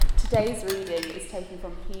Today's reading is taken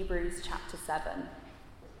from Hebrews chapter 7.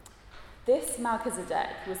 This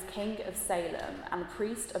Melchizedek was king of Salem and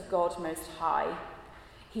priest of God Most High.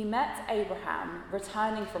 He met Abraham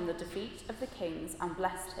returning from the defeat of the kings and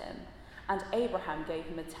blessed him, and Abraham gave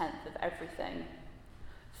him a tenth of everything.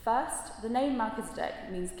 First, the name Melchizedek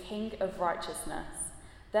means king of righteousness.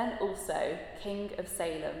 Then also, king of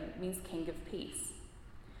Salem means king of peace.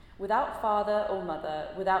 Without father or mother,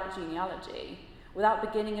 without genealogy, without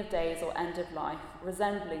beginning of days or end of life,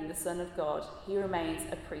 resembling the Son of God, he remains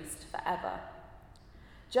a priest forever.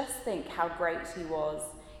 Just think how great he was.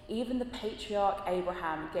 Even the patriarch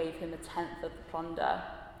Abraham gave him a tenth of the plunder.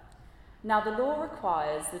 Now the law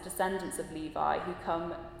requires the descendants of Levi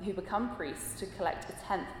who become priests to collect a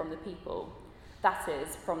tenth from the people, that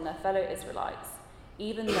is, from their fellow Israelites,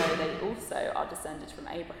 even though they also are descended from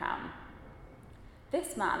Abraham.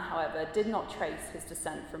 This man, however, did not trace his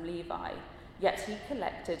descent from Levi, yet he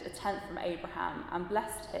collected a tenth from Abraham and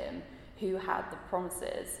blessed him who had the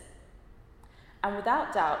promises. And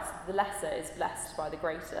without doubt, the lesser is blessed by the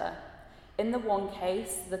greater. In the one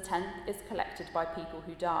case, the tenth is collected by people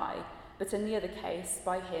who die, but in the other case,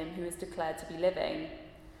 by him who is declared to be living.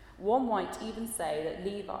 One might even say that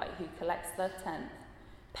Levi, who collects the tenth,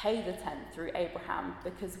 paid the tenth through Abraham,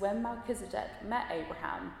 because when Melchizedek met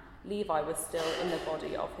Abraham, Levi was still in the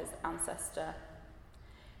body of his ancestor.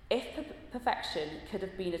 If perfection could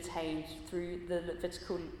have been attained through the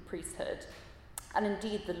Levitical priesthood, and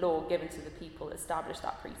indeed the law given to the people established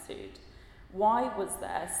that priesthood, why was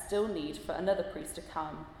there still need for another priest to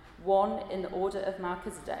come, one in the order of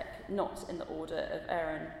Melchizedek, not in the order of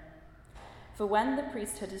Aaron? For when the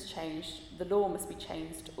priesthood is changed, the law must be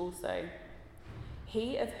changed also.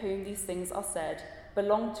 He of whom these things are said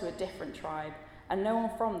belonged to a different tribe, and no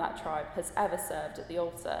one from that tribe has ever served at the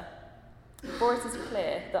altar. For it is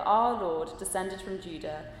clear that our Lord descended from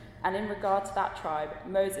Judah, and in regard to that tribe,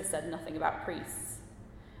 Moses said nothing about priests.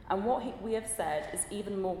 And what we have said is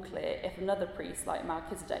even more clear if another priest like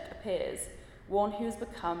Melchizedek appears, one who has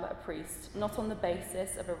become a priest not on the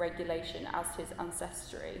basis of a regulation as to his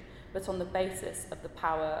ancestry, but on the basis of the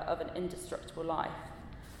power of an indestructible life.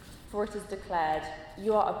 For it is declared,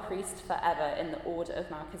 "You are a priest forever in the order of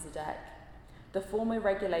Melchizedek." The former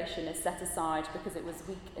regulation is set aside because it was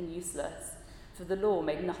weak and useless, for the law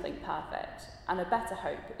made nothing perfect, and a better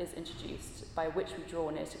hope is introduced by which we draw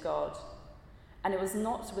near to God. And it was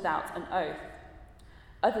not without an oath.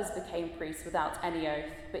 Others became priests without any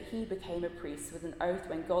oath, but he became a priest with an oath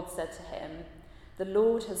when God said to him, "The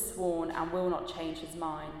Lord has sworn and will not change his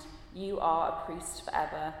mind. You are a priest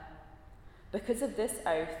forever." Because of this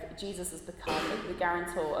oath, Jesus has become the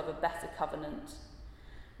guarantor of a better covenant.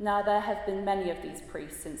 Now there have been many of these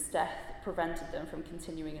priests since death prevented them from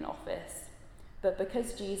continuing in office. But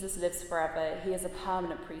because Jesus lives forever, he is a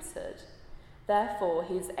permanent priesthood. Therefore,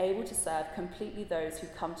 he is able to serve completely those who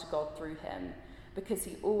come to God through him, because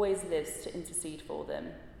he always lives to intercede for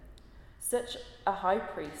them. Such a high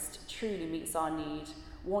priest truly meets our need,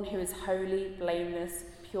 one who is holy, blameless,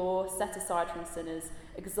 pure, set aside from sinners,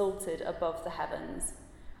 exalted above the heavens.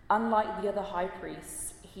 Unlike the other high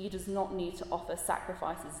priests, he does not need to offer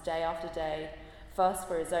sacrifices day after day, first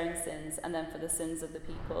for his own sins and then for the sins of the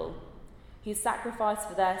people. He sacrificed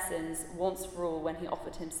for their sins once for all when he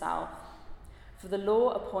offered himself. For the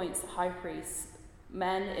law appoints high priests,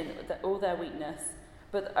 men in all their weakness,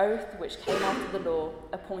 but the oath which came after the law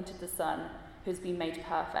appointed the Son, who has been made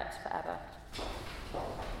perfect forever.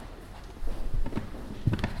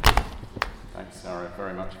 Thanks, Sarah,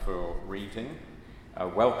 very much for reading.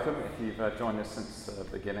 Welcome if you've joined us since the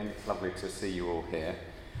beginning. It's lovely to see you all here.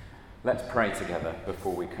 Let's pray together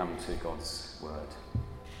before we come to God's word.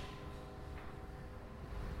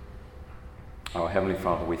 Our Heavenly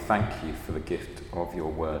Father, we thank you for the gift of your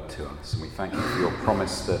word to us, and we thank you for your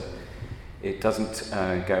promise that it doesn't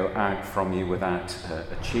go out from you without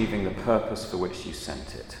achieving the purpose for which you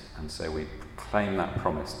sent it. And so we claim that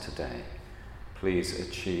promise today. Please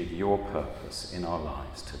achieve your purpose in our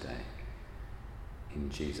lives today. In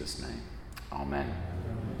Jesus' name, amen.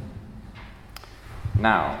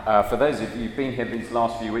 Now, for those of you who've been here these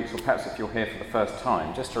last few weeks, or perhaps if you're here for the first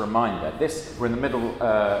time, just a reminder, we're in the middle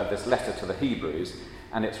of this letter to the Hebrews,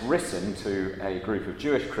 and it's written to a group of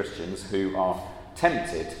Jewish Christians who are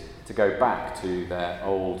tempted to go back to their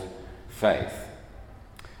old faith.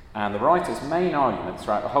 And the writer's main argument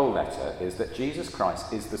throughout the whole letter is that Jesus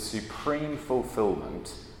Christ is the supreme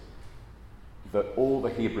fulfillment that all the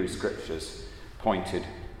Hebrew scriptures pointed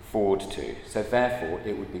forward to. So therefore,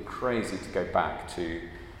 it would be crazy to go back to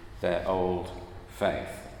their old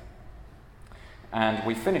faith. And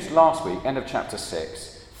we finished last week, end of chapter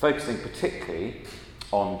 6, focusing particularly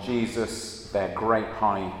on Jesus, their great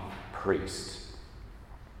high priest,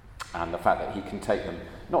 and the fact that he can take them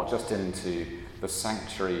not just into the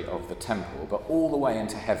sanctuary of the temple, but all the way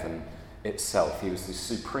into heaven itself. He was the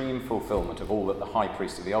supreme fulfillment of all that the high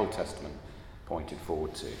priest of the Old Testament pointed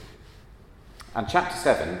forward to. And chapter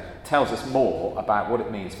 7 tells us more about what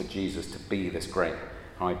it means for Jesus to be this great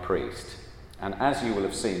high priest. And as you will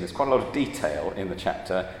have seen, there's quite a lot of detail in the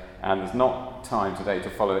chapter, and there's not time today to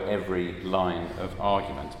follow every line of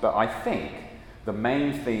argument. But I think the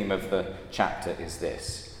main theme of the chapter is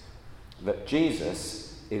this: that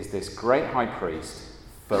Jesus is this great high priest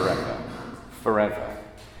forever. Forever.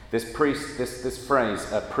 This phrase,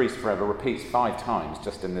 priest forever, repeats 5 times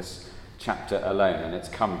just in this chapter alone, and it's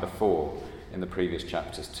come before in the previous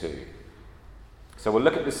chapters too. So we'll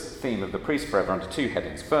look at this theme of the priest forever under 2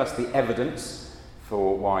 headings. First, the evidence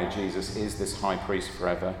for why Jesus is this high priest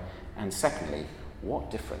forever, and secondly,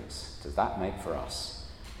 what difference does that make for us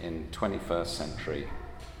in 21st century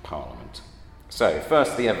Parliament? So,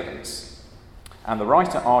 first, the evidence. And the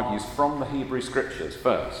writer argues from the Hebrew Scriptures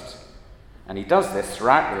first. And he does this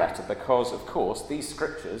throughout the letter because, of course, these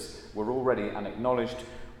Scriptures were already an acknowledged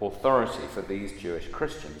authority for these Jewish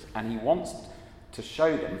Christians. And he wants to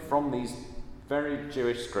show them from these very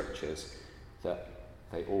Jewish Scriptures that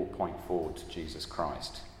they all point forward to Jesus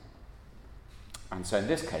Christ. And so in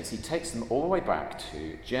this case, he takes them all the way back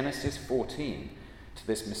to Genesis 14, to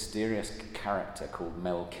this mysterious character called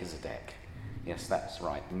Melchizedek. Yes, that's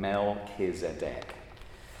right, Melchizedek.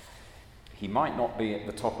 He might not be at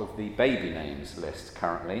the top of the baby names list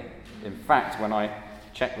currently. In fact, when I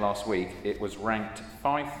checked last week, it was ranked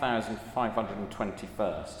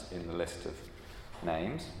 5,521st in the list of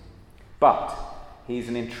names. But he's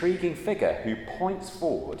an intriguing figure who points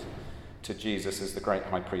forward to Jesus as the great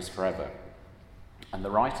high priest forever. And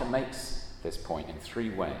the writer makes this point in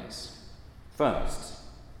 3 ways. First,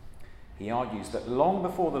 he argues that long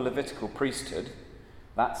before the Levitical priesthood,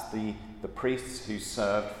 that's the priests who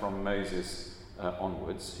served from Moses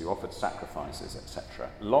onwards, who offered sacrifices,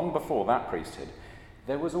 etc. Long before that priesthood,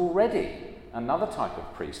 there was already another type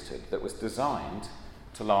of priesthood that was designed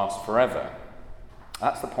to last forever.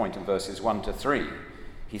 That's the point in verses 1 to 3.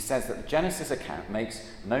 He says that the Genesis account makes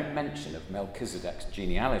no mention of Melchizedek's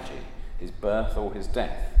genealogy, his birth or his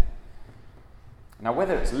death. Now,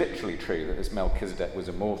 whether it's literally true that this Melchizedek was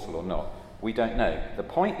immortal or not, we don't know. The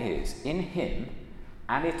point is, in him,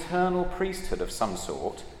 an eternal priesthood of some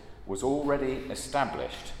sort was already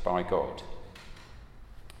established by God.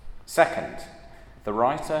 Second, the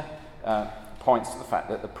writer points to the fact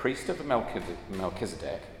that the priesthood of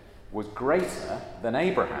Melchizedek was greater than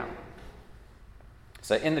Abraham.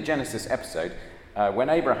 So in the Genesis episode, when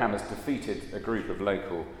Abraham has defeated a group of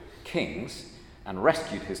local kings and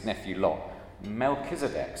rescued his nephew Lot,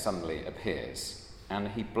 Melchizedek suddenly appears and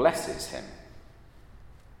he blesses him.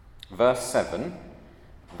 Verse 7,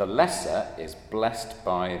 the lesser is blessed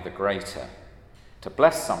by the greater. To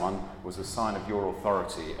bless someone was a sign of your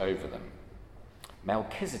authority over them.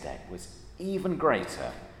 Melchizedek was even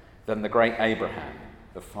greater than the great Abraham,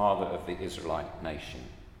 the father of the Israelite nation.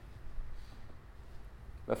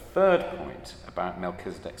 The third point about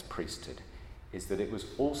Melchizedek's priesthood is that it was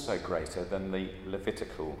also greater than the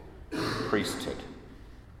Levitical priesthood.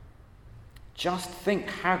 Just think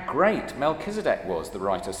how great Melchizedek was, the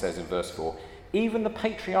writer says in verse 4. Even the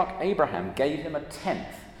patriarch Abraham gave him 1/10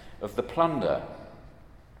 of the plunder.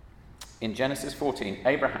 In Genesis 14,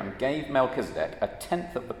 Abraham gave Melchizedek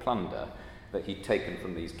 1/10 of the plunder that he'd taken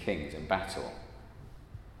from these kings in battle.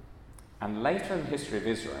 And later in the history of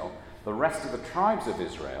Israel, the rest of the tribes of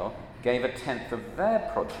Israel gave 1/10 of their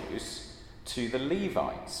produce to the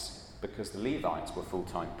Levites, because the Levites were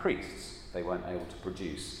full-time priests. They weren't able to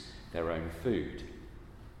produce their own food.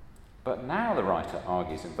 But now the writer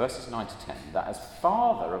argues in verses 9 to 10 that as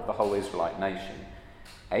father of the whole Israelite nation,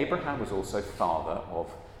 Abraham was also father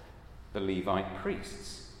of the Levite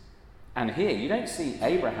priests. And here you don't see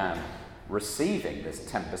Abraham receiving this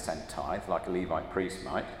 10% tithe like a Levite priest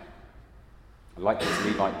might, like his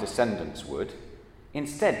Levite descendants would.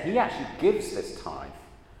 Instead, he actually gives this tithe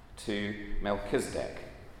to Melchizedek.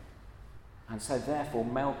 And so therefore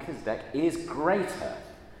Melchizedek is greater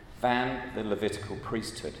than the Levitical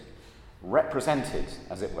priesthood, represented,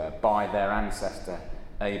 as it were, by their ancestor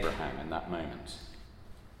Abraham in that moment.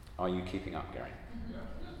 Are you keeping up, Gary?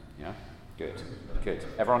 Yeah? Good. Good.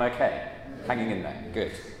 Everyone okay? Hanging in there?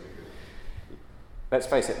 Good. Let's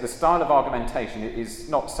face it, the style of argumentation is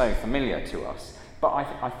not so familiar to us, but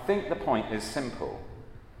I think the point is simple.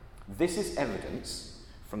 This is evidence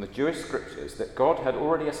from the Jewish scriptures that God had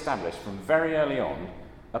already established from very early on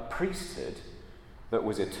a priesthood that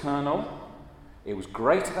was eternal, It was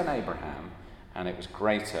greater than Abraham, and it was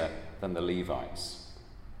greater than the Levites.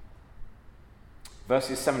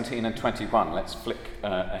 Verses 17 and 21, let's flick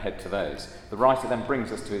ahead to those. The writer then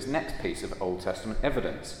brings us to his next piece of Old Testament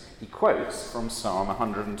evidence. He quotes from Psalm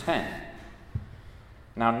 110.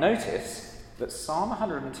 Now notice that Psalm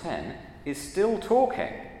 110 is still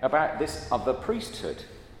talking about this other priesthood,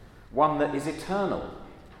 one that is eternal,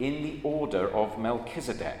 in the order of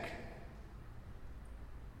Melchizedek.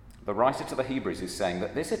 The writer to the Hebrews is saying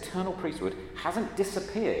that this eternal priesthood hasn't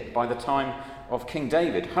disappeared by the time of King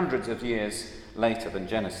David, hundreds of years later than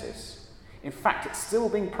Genesis. In fact, it's still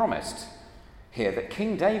being promised here that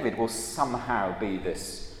King David will somehow be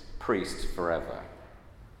this priest forever.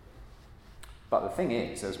 But the thing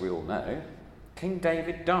is, as we all know, King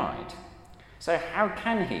David died. So how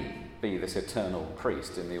can he be this eternal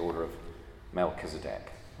priest in the order of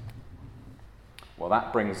Melchizedek? Well,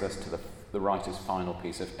 that brings us to the writer's final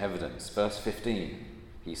piece of evidence. Verse 15,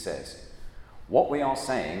 he says, "What we are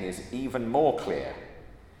saying is even more clear.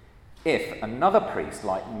 If another priest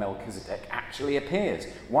like Melchizedek actually appears,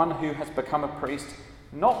 one who has become a priest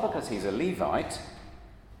not because he's a Levite,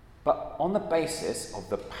 but on the basis of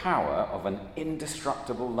the power of an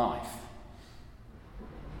indestructible life."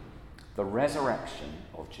 The resurrection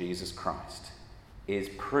of Jesus Christ is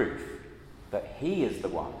proof that he is the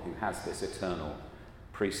one who has this eternal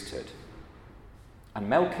priesthood. And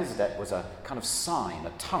Melchizedek was a kind of sign,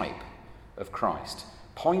 a type of Christ,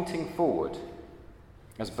 pointing forward.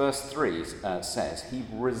 As verse 3 says, he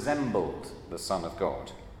resembled the Son of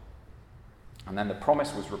God. And then the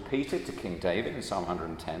promise was repeated to King David in Psalm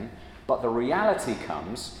 110, but the reality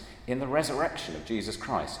comes in the resurrection of Jesus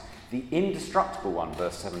Christ, the indestructible one,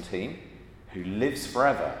 verse 17, who lives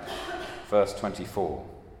forever, verse 24.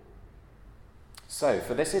 So,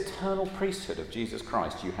 for this eternal priesthood of Jesus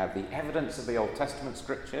Christ, you have the evidence of the Old Testament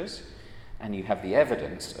scriptures, and you have the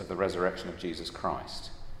evidence of the resurrection of Jesus Christ.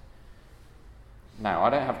 Now, I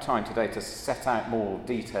don't have time today to set out more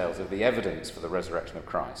details of the evidence for the resurrection of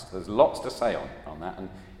Christ. There's lots to say on that, and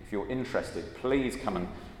if you're interested, please come and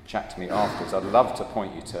chat to me afterwards. I'd love to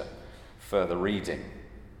point you to further reading.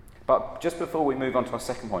 But just before we move on to our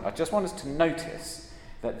second point, I just want us to notice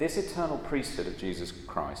that this eternal priesthood of Jesus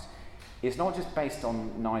Christ is not just based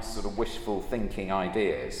on nice sort of wishful thinking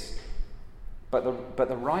ideas, but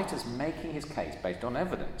the writer's making his case based on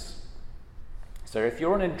evidence. So if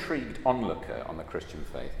you're an intrigued onlooker on the Christian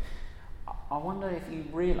faith, I wonder if you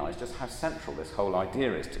realise just how central this whole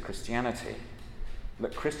idea is to Christianity.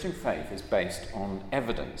 That Christian faith is based on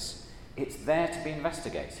evidence. It's there to be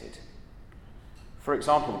investigated. For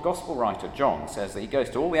example, the gospel writer John says that he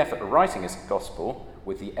goes to all the effort of writing his gospel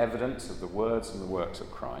with the evidence of the words and the works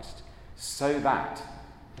of Christ, so that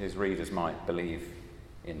his readers might believe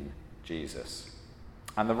in Jesus.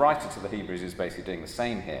 And the writer to the Hebrews is basically doing the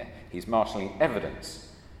same here. He's marshalling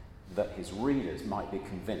evidence that his readers might be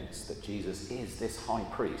convinced that Jesus is this high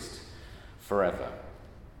priest forever.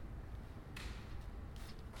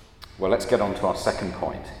 Well, let's get on to our second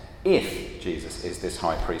point. If Jesus is this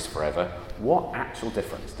high priest forever, what actual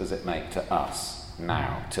difference does it make to us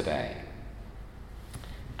now, today?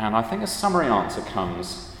 And I think a summary answer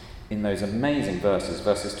comes in those amazing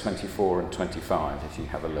verses 24 and 25, if you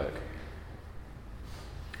have a look.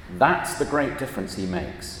 That's the great difference he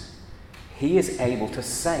makes. He is able to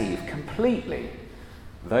save completely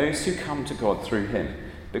those who come to God through him,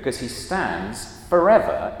 because he stands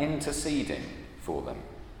forever interceding for them.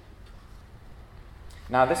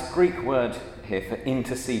 Now, this Greek word here for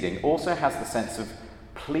interceding also has the sense of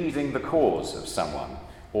pleading the cause of someone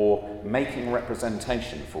or making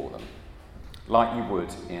representation for them, like you would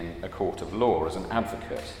in a court of law as an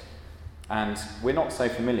advocate. And we're not so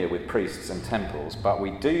familiar with priests and temples, but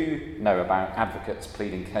we do know about advocates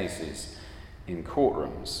pleading cases in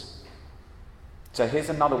courtrooms. So here's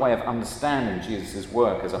another way of understanding Jesus'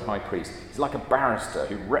 work as a high priest. He's like a barrister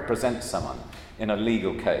who represents someone in a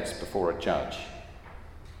legal case before a judge.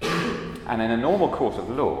 And in a normal court of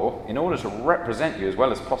law, in order to represent you as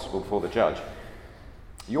well as possible before the judge,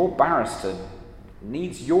 your barrister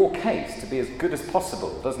needs your case to be as good as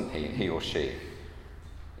possible, doesn't he or she,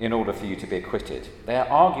 in order for you to be acquitted. They are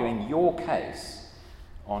arguing your case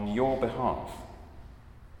on your behalf.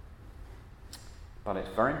 But it's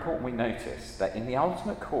very important we notice that in the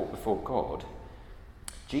ultimate court before God,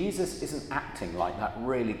 Jesus isn't acting like that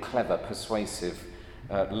really clever, persuasive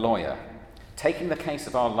lawyer, taking the case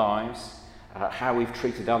of our lives, how we've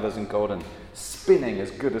treated others and God, and spinning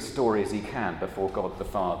as good a story as he can before God the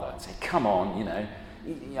Father. And say, come on,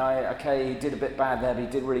 okay, he did a bit bad there, but he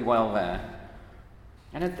did really well there.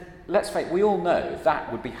 And let's face it, we all know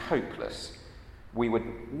that would be hopeless. We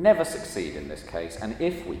would never succeed in this case, and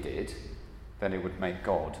if we did, then it would make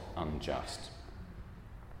God unjust.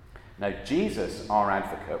 Now, Jesus, our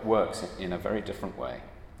advocate, works in a very different way.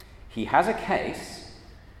 He has a case,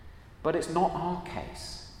 but it's not our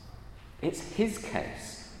case. It's his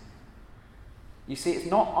case. You see, it's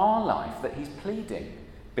not our life that he's pleading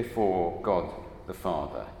before God the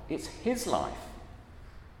Father. It's his life.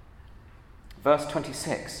 Verse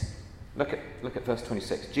 26. Look at verse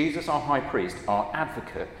 26. Jesus, our high priest, our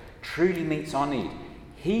advocate, truly meets our need.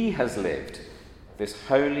 He has lived this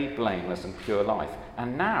holy, blameless, and pure life.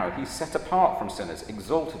 And now he's set apart from sinners,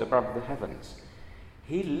 exalted above the heavens.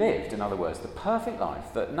 He lived, in other words, the perfect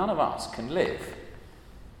life that none of us can live.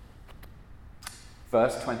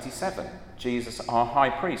 Verse 27. Jesus, our high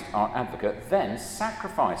priest, our advocate, then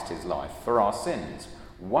sacrificed his life for our sins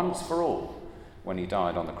once for all when he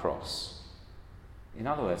died on the cross. In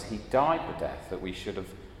other words, he died the death that we should have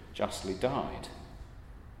justly died.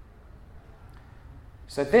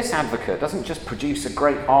 So this advocate doesn't just produce a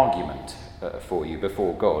great argument for you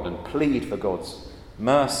before God and plead for God's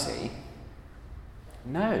mercy.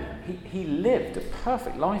 No, he lived a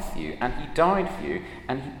perfect life for you, and he died for you,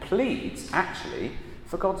 and he pleads, actually,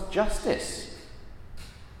 for God's justice.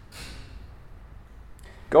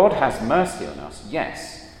 God has mercy on us,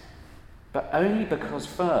 yes, but only because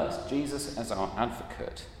first Jesus, as our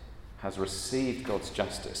advocate, has received God's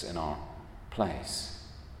justice in our place.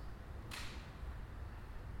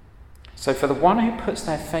 So for the one who puts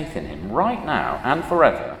their faith in him right now and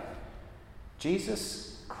forever,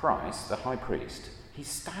 Jesus Christ, the high priest, he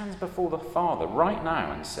stands before the Father right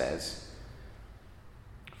now and says,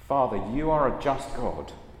 Father, you are a just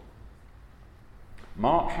God.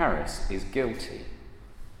 Mark Harris is guilty.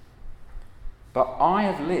 But I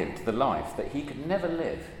have lived the life that he could never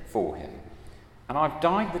live for him. And I've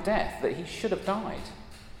died the death that he should have died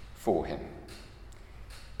for him.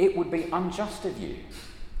 It would be unjust of you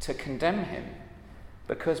to condemn him,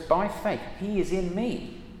 because by faith he is in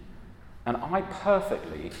me, and I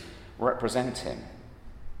perfectly represent him.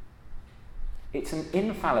 It's an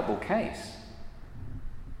infallible case.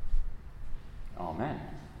 Amen.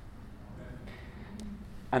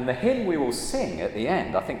 And the hymn we will sing at the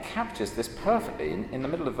end, I think, captures this perfectly. In the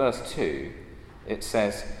middle of verse 2, it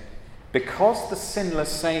says, because the sinless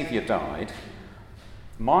Saviour died,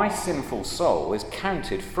 my sinful soul is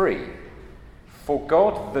counted free. For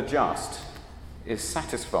God the just is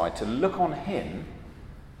satisfied to look on him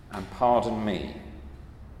and pardon me.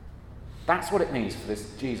 That's what it means for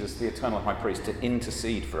this Jesus, the eternal high priest, to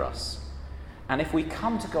intercede for us. And if we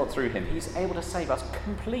come to God through him, he's able to save us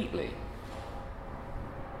completely.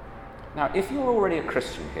 Now, if you're already a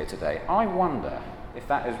Christian here today, I wonder if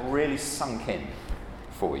that has really sunk in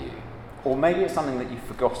for you. Or maybe it's something that you've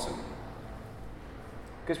forgotten.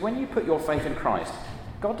 Because when you put your faith in Christ,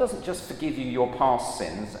 God doesn't just forgive you your past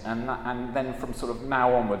sins and then from sort of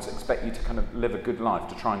now onwards expect you to kind of live a good life,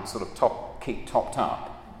 to try and sort of keep topped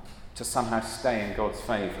up, to somehow stay in God's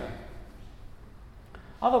favour.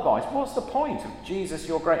 Otherwise, what's the point of Jesus,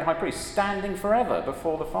 your great high priest, standing forever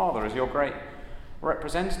before the Father as your great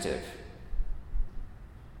representative?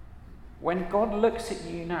 When God looks at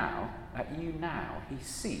you now, he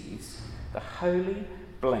sees the holy,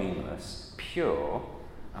 blameless, pure,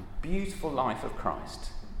 and beautiful life of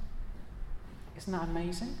Christ. Isn't that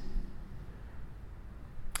amazing?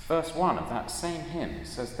 Verse 1 of that same hymn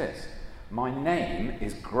says this, my name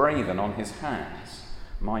is graven on his hands,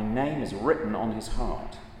 my name is written on his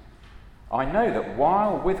heart. I know that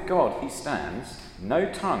while with God he stands, no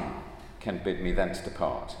tongue can bid me thence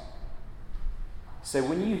depart. So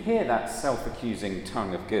when you hear that self-accusing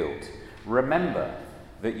tongue of guilt, remember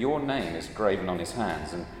that your name is graven on his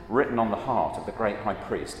hands and written on the heart of the great high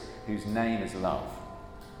priest, whose name is love.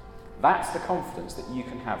 That's the confidence that you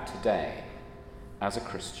can have today as a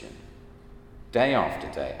Christian, day after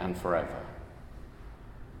day and forever.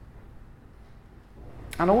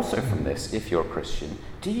 And also from this, if you're a Christian,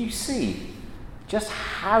 do you see just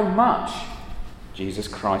how much Jesus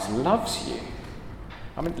Christ loves you?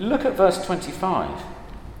 I mean, look at verse 25.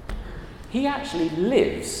 He actually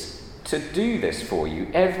lives to do this for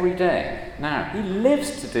you every day. Now, he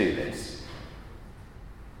lives to do this.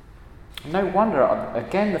 No wonder,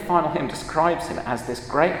 again, the final hymn describes him as this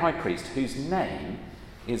great high priest whose name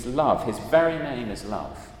is love. His very name is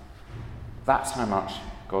love. That's how much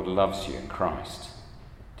God loves you in Christ.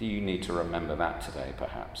 Do you need to remember that today,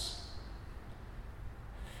 perhaps?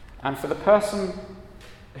 And for the person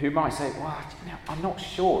who might say, well, I'm not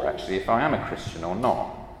sure, actually, if I am a Christian or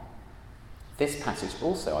not, this passage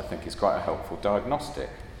also, I think, is quite a helpful diagnostic.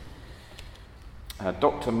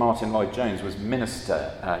 Dr. Martin Lloyd-Jones was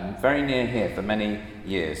minister very near here for many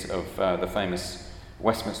years of the famous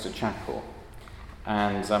Westminster Chapel.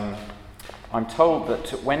 And I'm told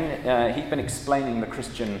that when he'd been explaining the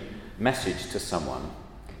Christian message to someone,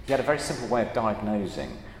 he had a very simple way of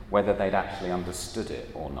diagnosing whether they'd actually understood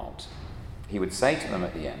it or not. He would say to them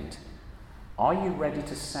at the end, "Are you ready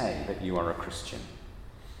to say that you are a Christian?"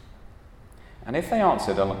 And if they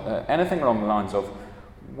answered anything along the lines of,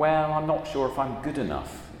 "Well, I'm not sure if I'm good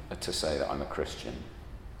enough to say that I'm a Christian,"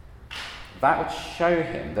 that would show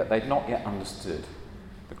him that they'd not yet understood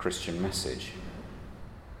the Christian message.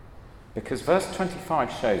 Because verse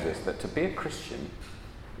 25 shows us that to be a Christian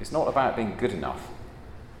is not about being good enough.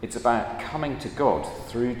 It's about coming to God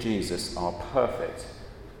through Jesus, our perfect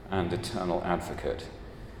and eternal advocate.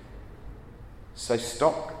 So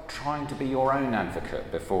stop trying to be your own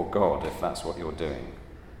advocate before God if that's what you're doing.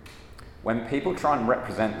 When people try and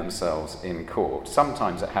represent themselves in court,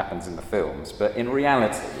 sometimes it happens in the films, but in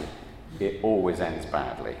reality, it always ends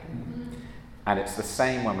badly. And it's the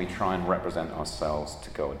same when we try and represent ourselves to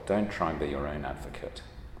God. Don't try and be your own advocate.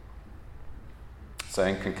 So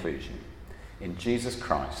in conclusion, in Jesus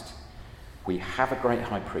Christ, we have a great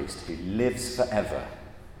high priest who lives forever,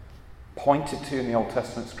 pointed to in the Old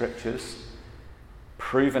Testament scriptures,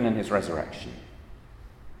 proven in his resurrection.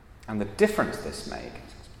 And the difference this makes,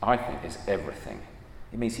 I think, is everything.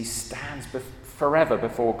 It means he stands forever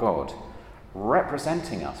before God,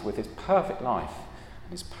 representing us with his perfect life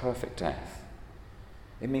and his perfect death.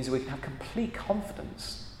 It means we can have complete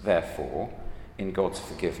confidence, therefore, in God's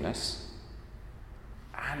forgiveness,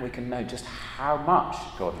 and we can know just how much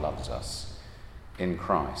God loves us in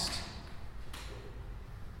Christ.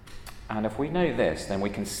 And if we know this, then we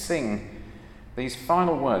can sing these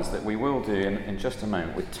final words that we will do in just a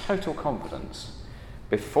moment with total confidence.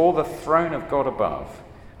 Before the throne of God above,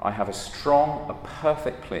 I have a strong, a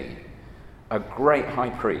perfect plea, a great high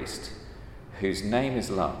priest whose name is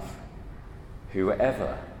love,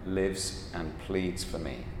 whoever lives and pleads for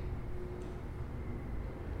me.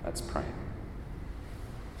 Let's pray.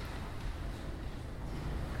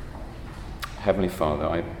 Heavenly Father,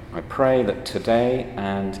 I pray that today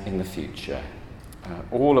and in the future,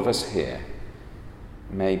 all of us here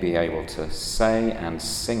may be able to say and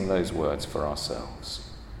sing those words for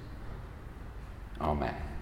ourselves. Amen.